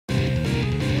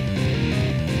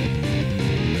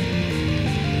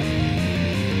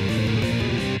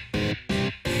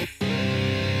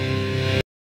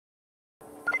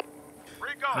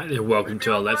Hi there, welcome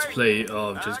to our Let's Play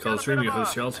of Just Cause Streaming. Your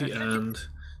host Charlie, and the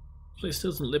place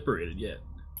still isn't liberated yet.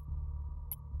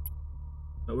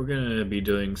 But we're gonna be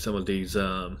doing some of these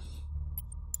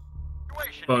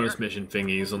bonus mission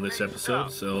thingies on this episode,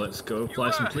 so let's go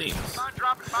apply some planes.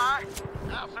 Dropping by,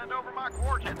 I'll send over my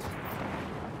coordinates.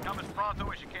 Come as pronto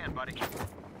as you can, buddy.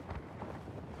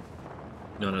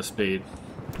 Not enough speed.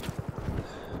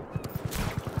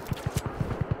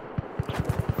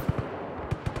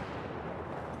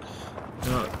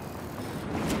 Oh.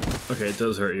 Okay, it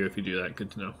does hurt you if you do that.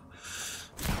 Good to know.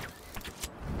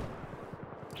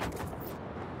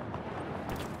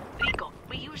 Rico,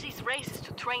 we use these races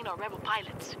to train our rebel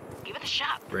pilots. Give it a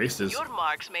shot. Races? Your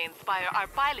marks may inspire our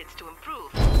pilots to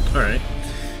improve. Alright.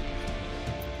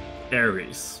 Air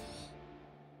race.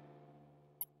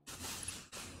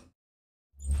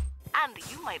 Andy,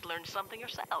 you might learn something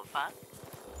yourself, huh?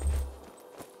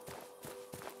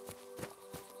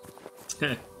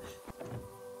 Heh.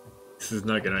 This is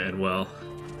not gonna end well.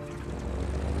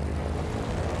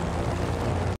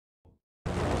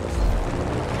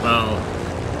 Well,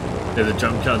 there's a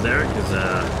jump cut there because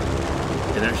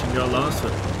connection got lost,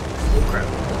 but oh crap.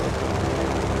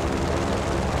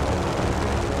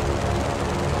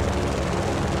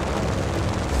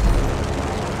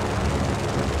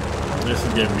 This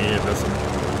is giving me a bit some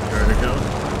vertigo.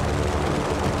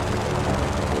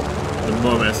 The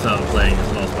moment I started playing,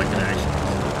 I lost my connection.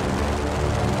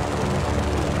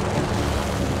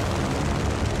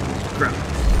 Crap.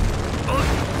 Oh.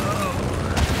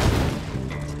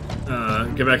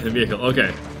 Get back in the vehicle.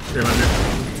 Okay. 300.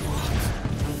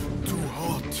 Too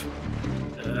hot.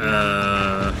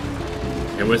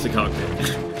 Okay, where's the cockpit?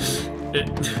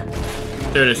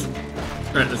 There it is.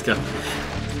 Alright, let's go.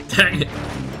 Dang it.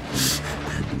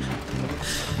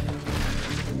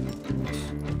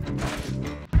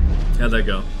 How'd that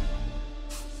go?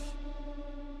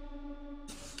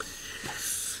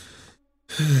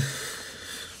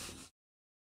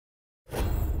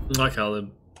 Like how the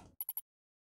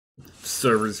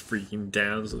server's freaking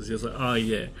down, so it's just like, oh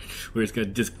yeah, we're just gonna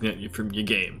disconnect you from your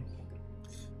game.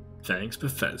 Thanks,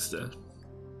 Bethesda.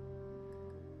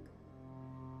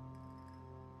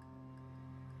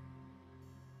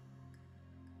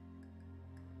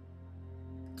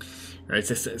 Right,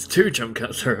 so there's 2 jump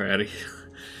cuts already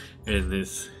in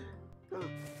this.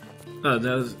 Oh,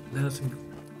 that was a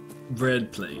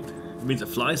red plane. It means it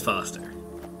flies faster.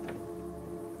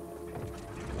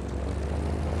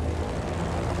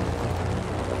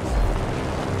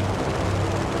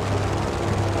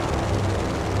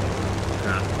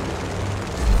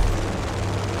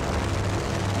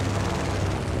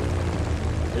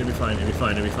 It'll be fine, it'll be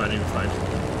fine, it'll be fine, it'll be fine.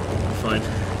 It'll be fine.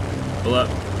 Pull up.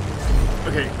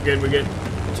 Okay, good, we're good.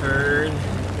 Turn.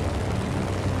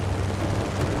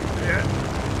 Yeah.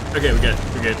 Okay, we're good,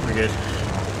 we're good, we're good.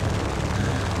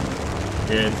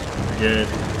 Good, we're good.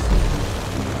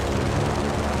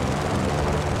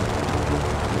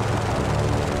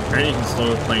 Apparently you can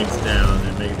slow planes down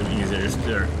and make them easier to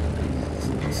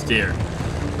steer.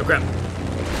 Oh crap.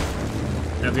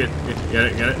 That's good. Good. Got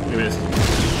it, got it. We missed.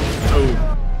 Oh.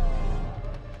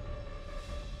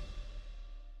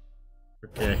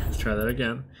 Okay, let's try that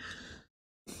again.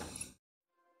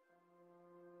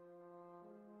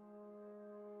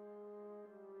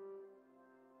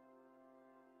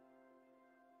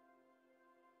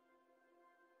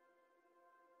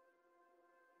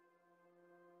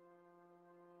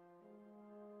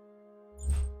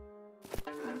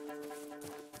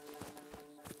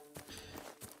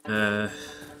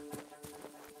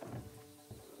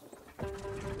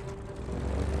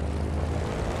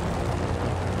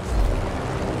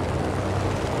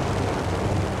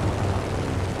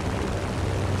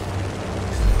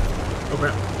 Oh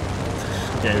crap.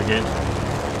 Okay, we're good.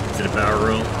 To the power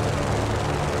roll.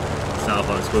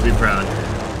 Starbucks will be proud.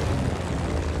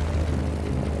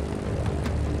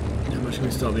 How much can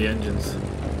we start the engines?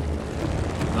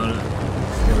 No, no.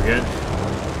 Okay, we're good.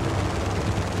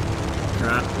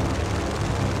 Crap.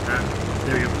 Crap.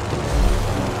 There we go.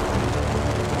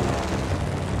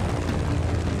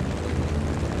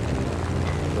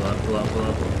 Pull up, pull up, pull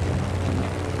up.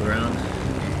 Pull around.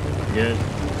 Good.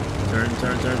 Turn,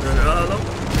 turn, turn, turn. Oh, no.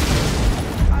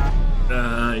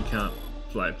 You can't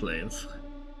fly planes.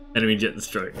 Enemy jet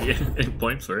destroyed. Yeah,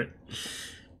 points for it.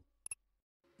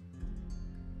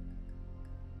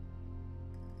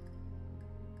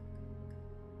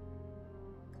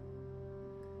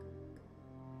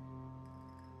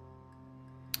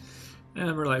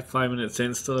 And we're like 5 minutes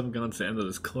in, still haven't gone to the end of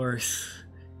this course.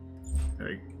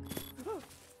 Like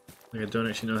I don't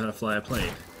actually know how to fly a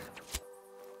plane.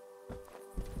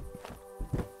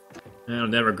 I'll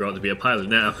never grow up to be a pilot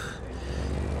now.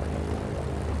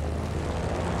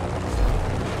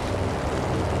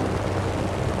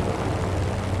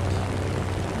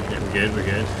 Okay, we're good, we're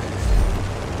good.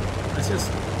 Let's just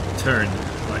turn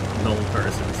like null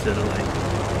person instead of like.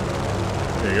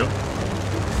 There you go.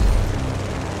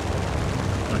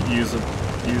 Like use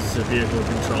the vehicle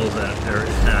controls that Eric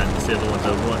had instead of the ones I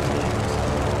want to use.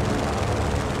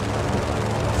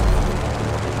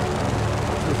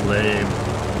 This is lame.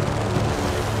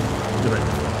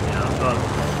 Yeah. Oh.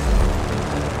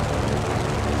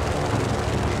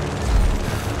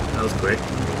 That was quick.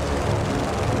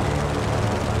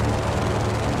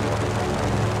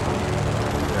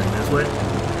 Going this way.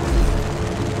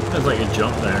 That's like a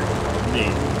jump there.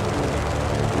 Neat.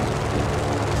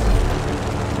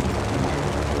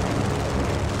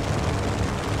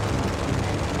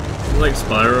 Like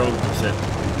Spyro, is it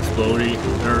Explodey,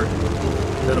 or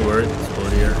is that a word?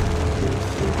 Explodier.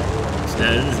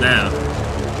 It is now.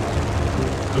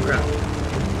 Oh crap.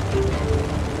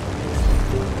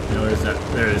 No, where's that?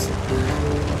 There it is.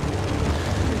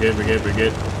 We're good, we're good, we're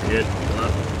good, we're good. Pull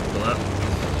up, pull up.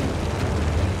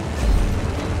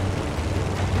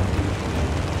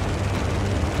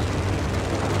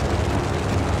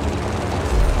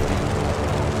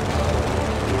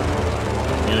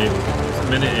 Nearly a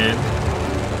minute in.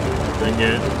 Doing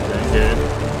good, doing good.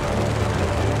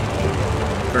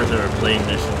 First ever plane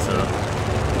mission, so.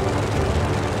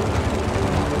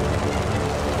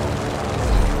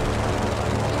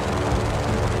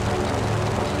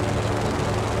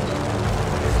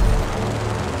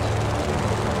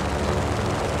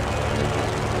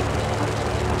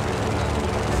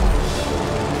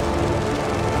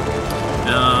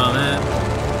 No, man.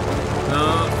 No,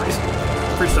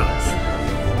 free stocks.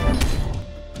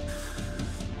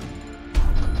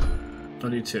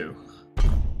 22.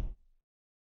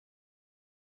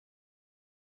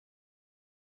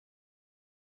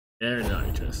 Air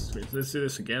digest. Wait, let's do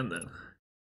this again then.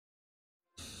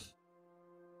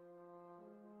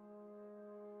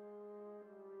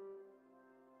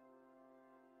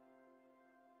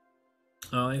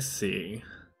 Oh, I see.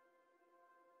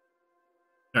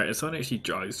 Alright, this one actually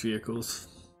drives vehicles.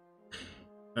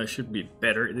 I should be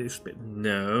better at this, but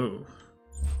no.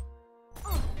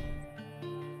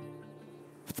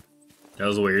 That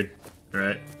was weird.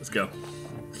 Alright, let's go.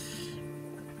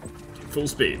 Full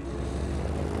speed.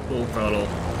 Full throttle.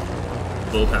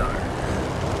 Full power.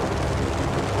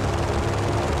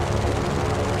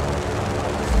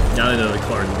 Now I know the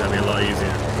cars is gonna be a lot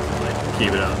easier. Like,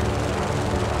 keep it up.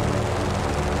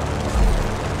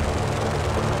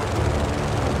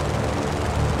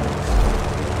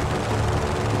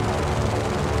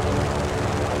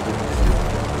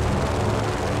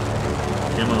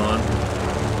 Come on.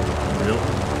 Real.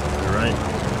 Right.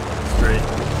 Straight.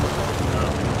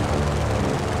 Up.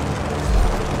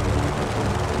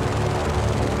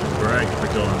 Right, if we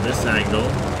go on this angle,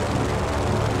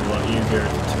 it's a lot easier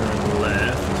to turn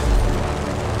left.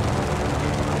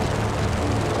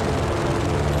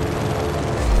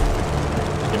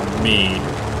 Look at me.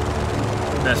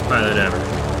 Best pilot ever.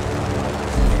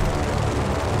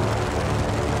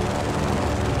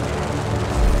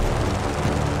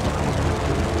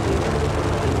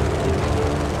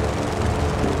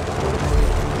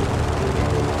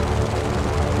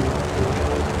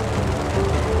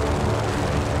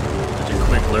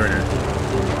 Learner.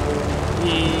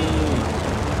 Yay.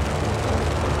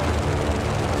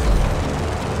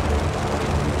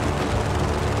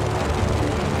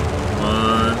 Come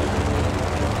on.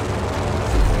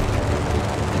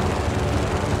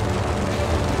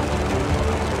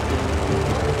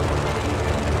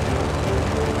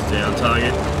 Stay on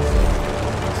target.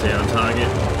 Stay on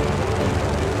target.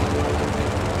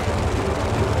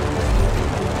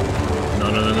 No,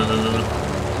 no, no, no, no, no, no.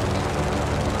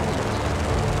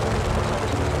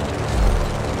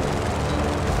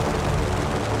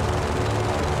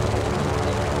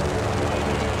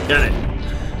 Got it.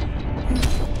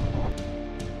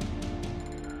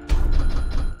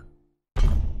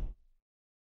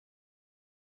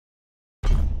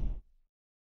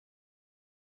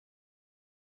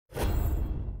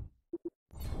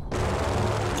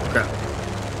 Crap.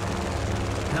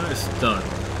 Now it's done.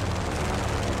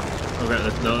 Okay,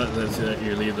 no, that's it.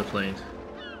 You leave the plane.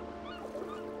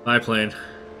 Bye, plane.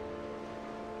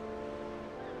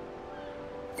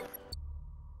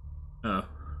 Oh.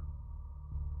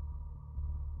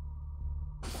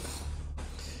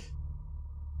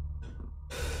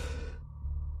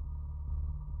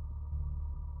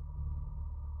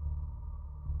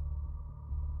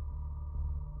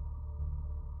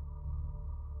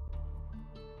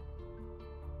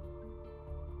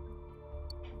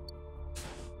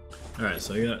 Alright,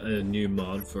 so I got a new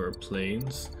mod for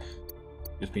planes.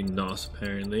 It's been NOS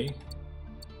apparently.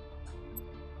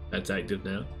 That's active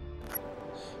now.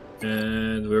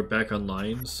 And we're back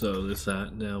online, so there's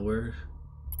that. Now we're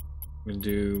gonna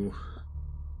do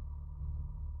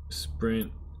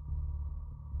sprint,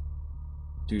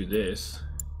 do this.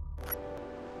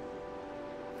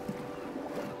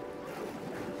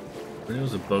 There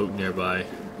was a boat nearby.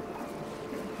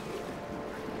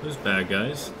 Those bad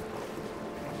guys.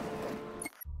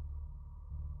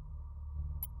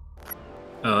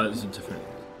 Oh, that's a different.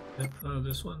 Oh,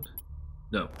 this one?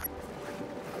 No.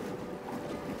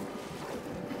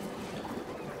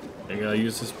 I gotta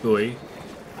use this buoy.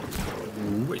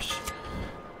 Wish.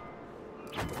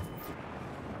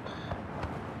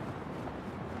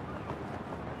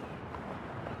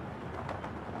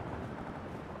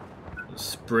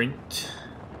 Sprint.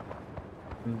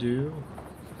 Do.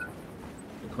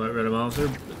 Quite read them off there.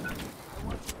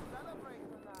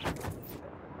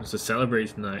 It's a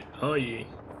celebration night. Oh yeah.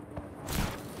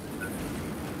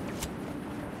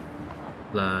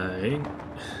 Like.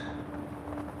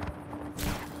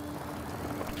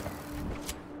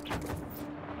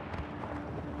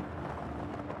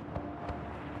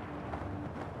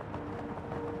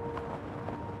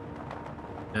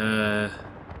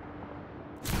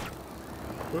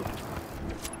 Whoop.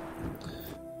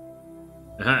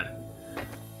 Aha.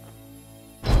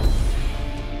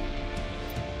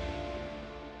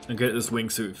 I get this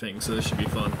wingsuit thing, so this should be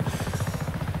fun.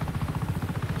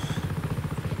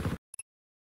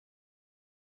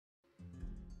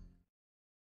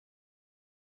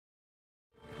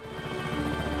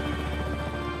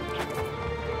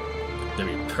 That'd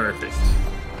be perfect.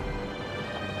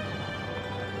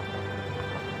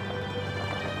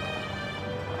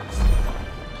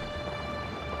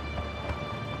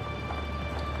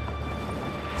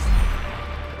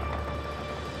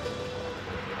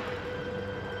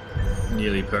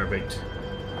 Nearly perfect.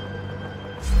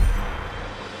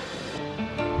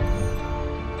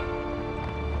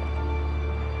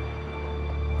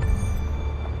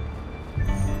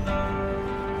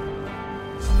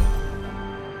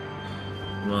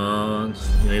 Come on,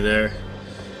 nearly there.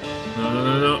 No, no,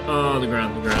 no, no. Oh, the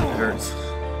ground hurts.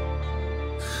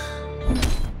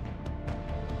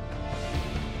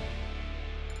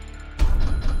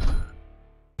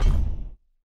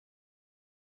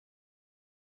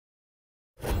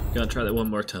 Gotta try that one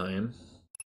more time.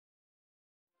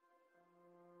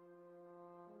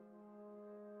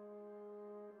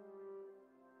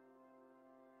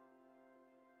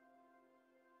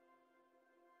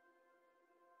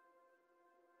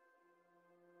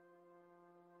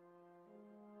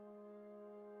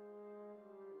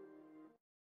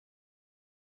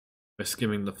 By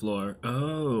skimming the floor.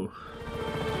 Oh.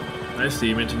 I see,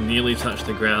 you meant to nearly touch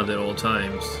the ground at all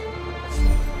times.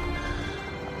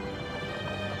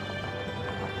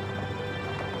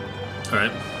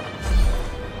 Alright.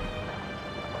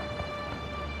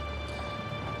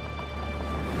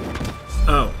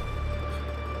 Oh.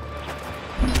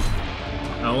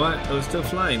 Oh what? I was still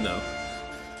flying though.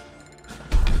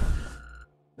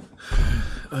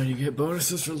 Oh, you get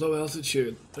bonuses for low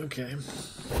altitude. Okay.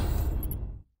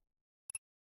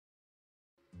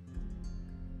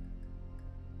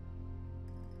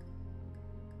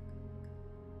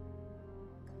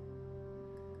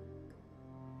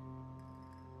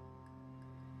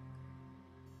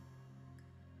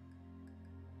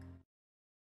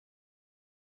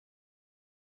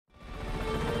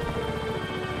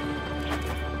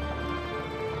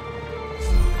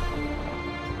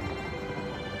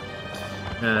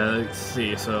 Let's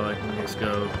see, so I can just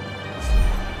go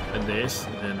in this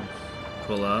and then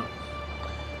pull up.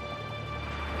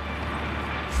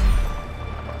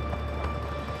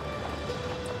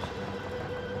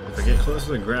 If I get close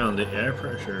to the ground, the air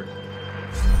pressure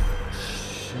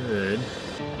should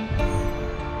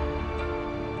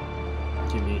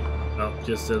give me up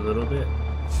just a little bit.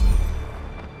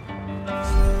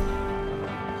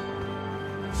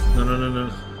 No, no, no, no.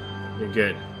 You're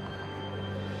good.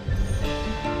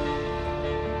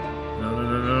 No, no,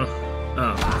 no, no.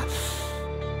 Oh.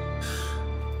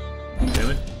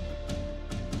 Damn it.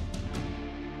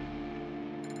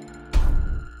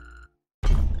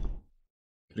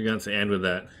 Could've gone to end with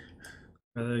that.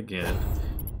 Try that again.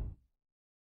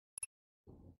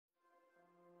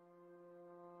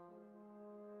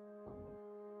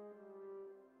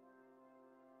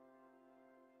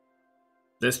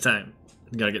 This time,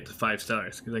 I gotta get to 5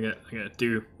 stars because I gotta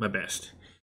do my best.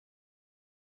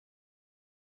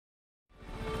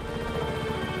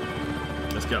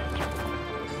 Let's go.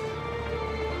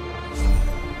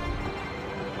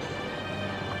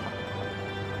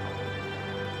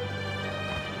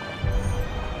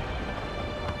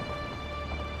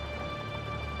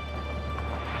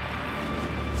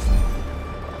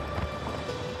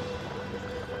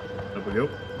 we go.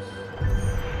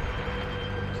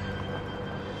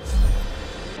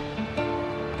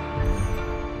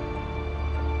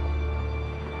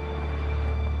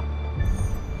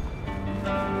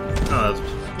 Oh,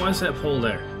 why is that pole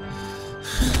there?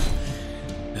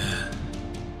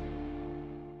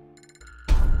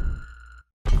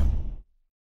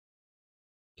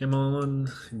 Come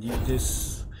on, do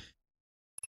this.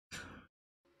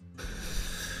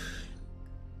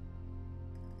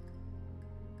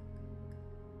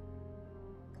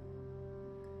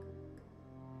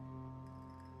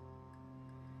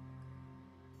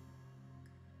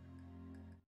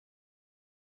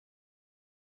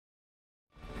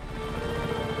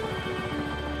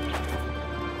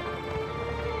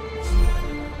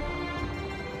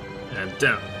 And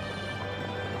down.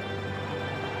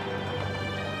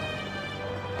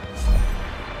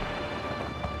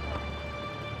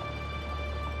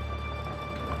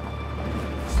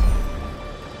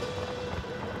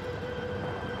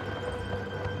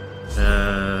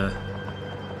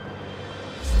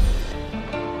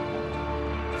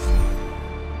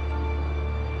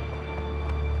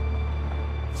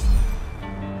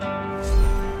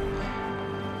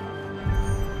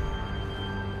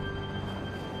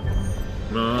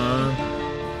 Come on.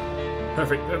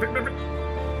 Perfect, perfect, perfect.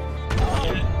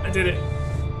 Yeah, I did it.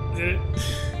 I did it.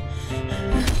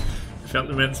 I felt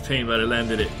immense pain, but I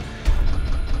landed it.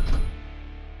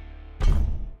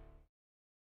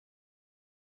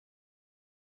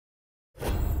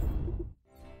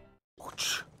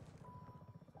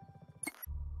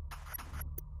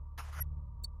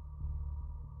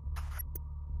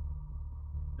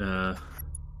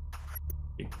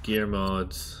 Gear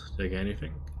mods, like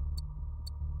anything.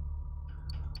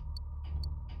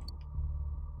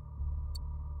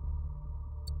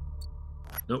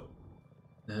 Nope.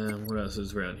 What else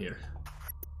is around here?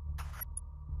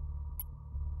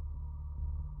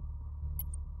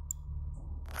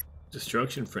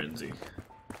 Destruction frenzy.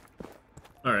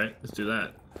 Alright, let's do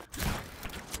that.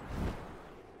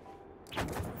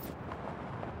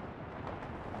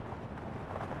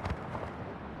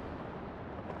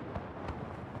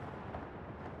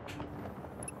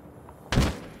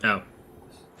 Ow.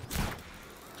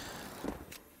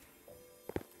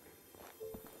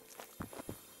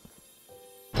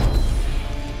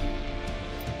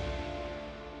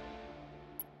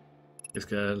 Just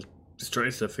gotta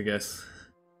destroy stuff, I guess.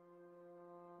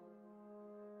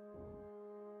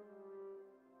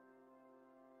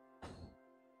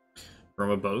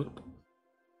 From a boat?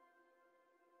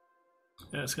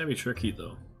 Yeah, it's gonna be tricky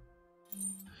though.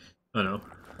 Oh no.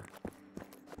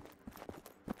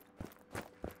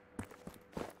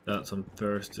 That's some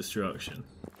first destruction.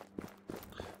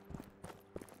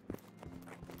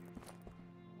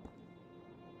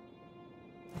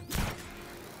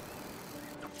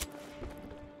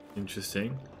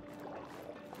 Interesting.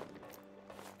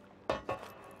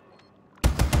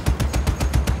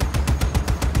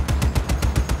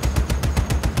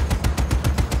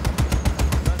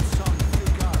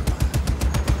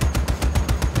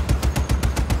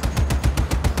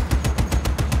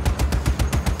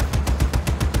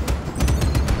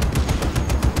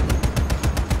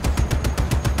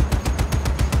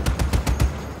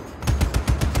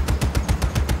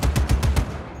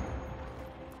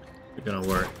 Gonna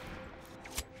work.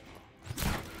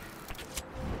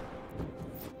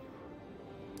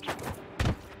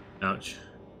 Ouch.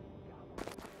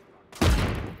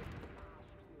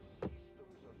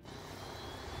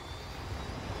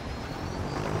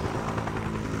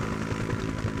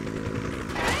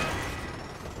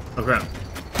 Oh crap. Oh,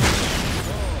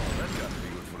 that's got to be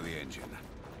good for the engine.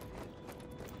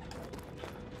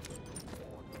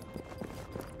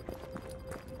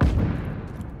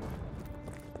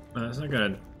 It's not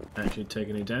gonna actually take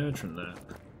any damage from that.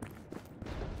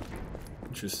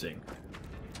 Interesting.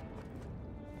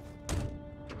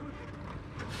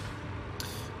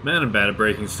 Man, I'm bad at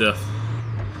breaking stuff.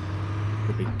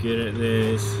 Could be good at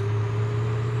this.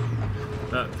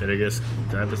 Oh, did I just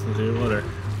drive this into the water?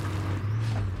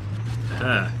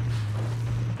 Ah,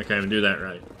 I can't even do that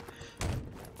right.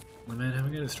 Oh man, how am I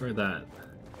gonna destroy that?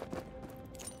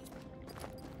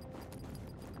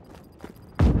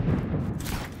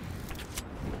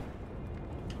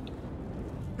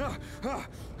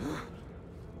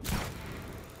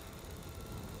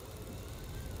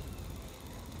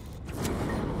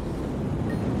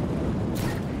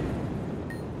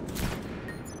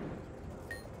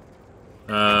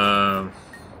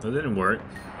 That didn't work.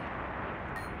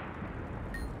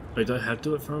 Wait, do I have to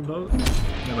do it from a boat?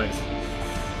 That makes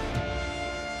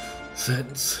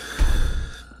sense.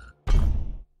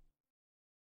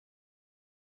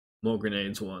 More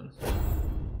grenades, 1.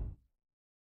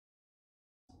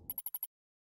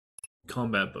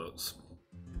 Combat boats.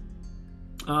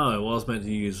 Oh, I was meant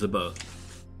to use the boat.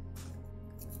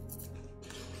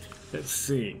 Let's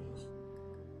see.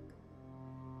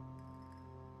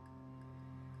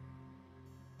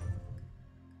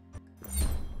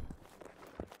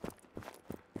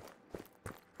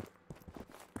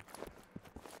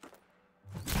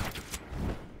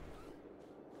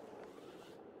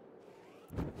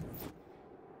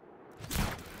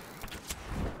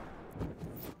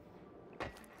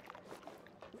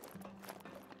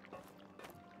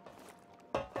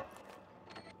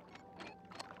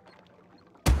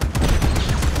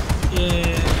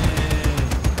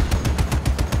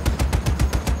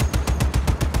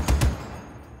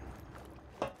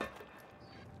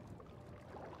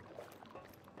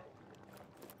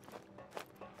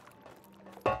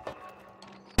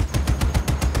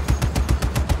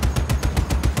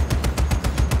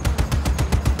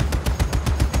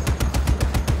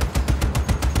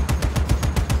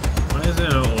 Why is there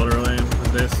no auto aim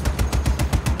with this?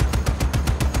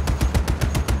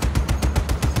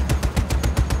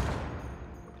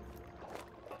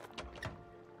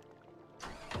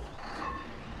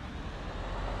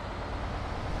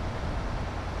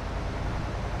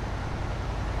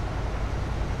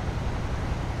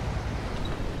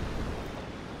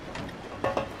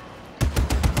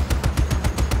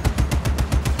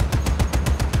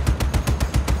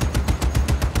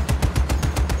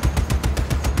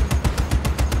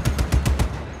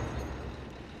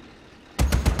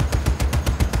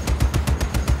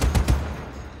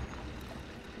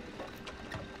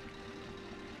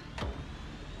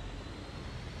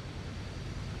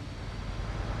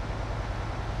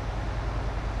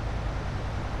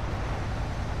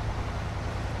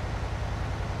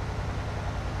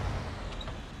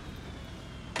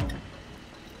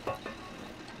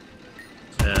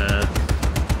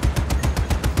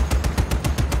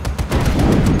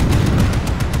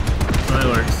 That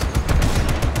works.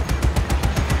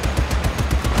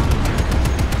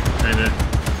 Kinda.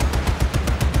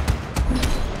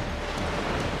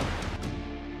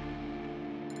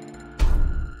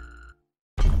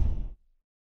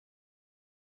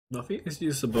 Nothing is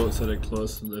use the boats that are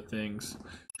close to the things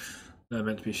that I'm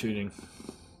meant to be shooting.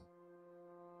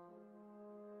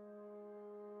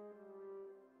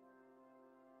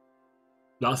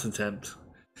 Last attempt.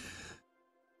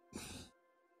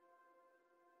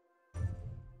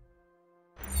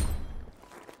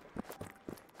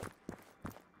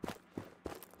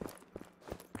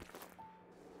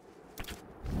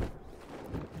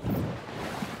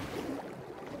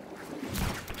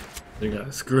 You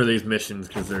gotta screw these missions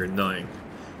because they're annoying.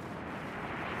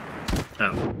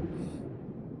 Ow.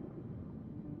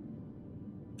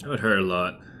 That would hurt a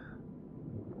lot.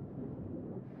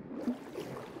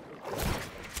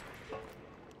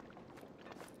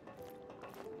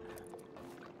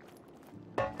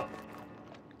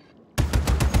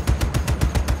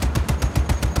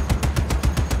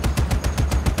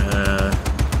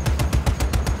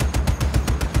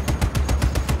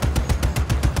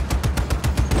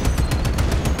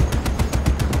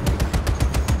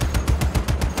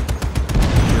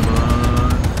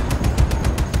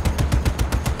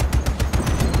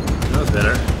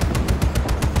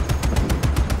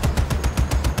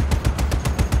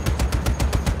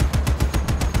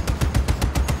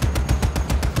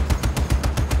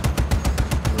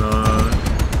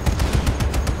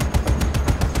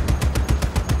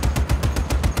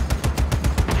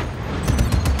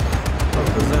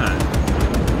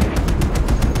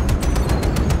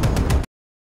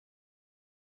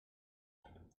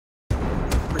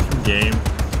 Game.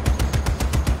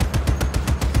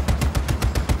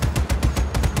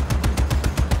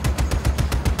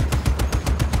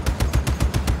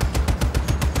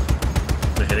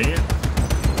 They're hitting it?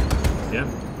 Yeah.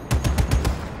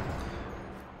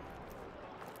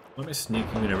 Why am I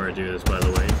sneaking whenever I do this, by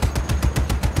the way?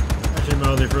 Actually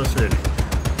mildly frustrating.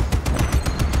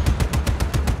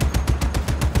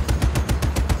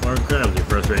 Or incredibly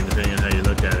frustrating depending on how you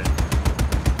look at it.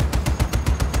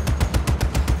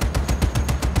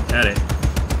 Got it.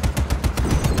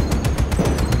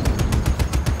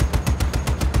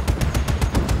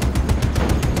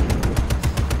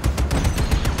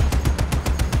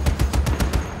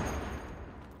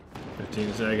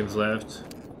 Seconds left.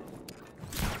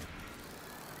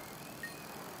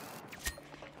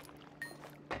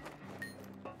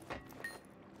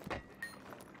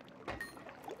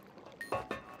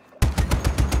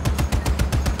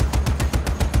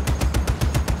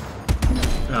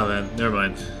 Oh man, never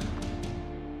mind.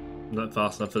 I'm not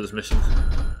fast enough for this mission.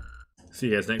 See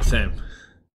you guys next time.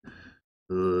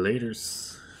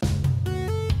 Laters.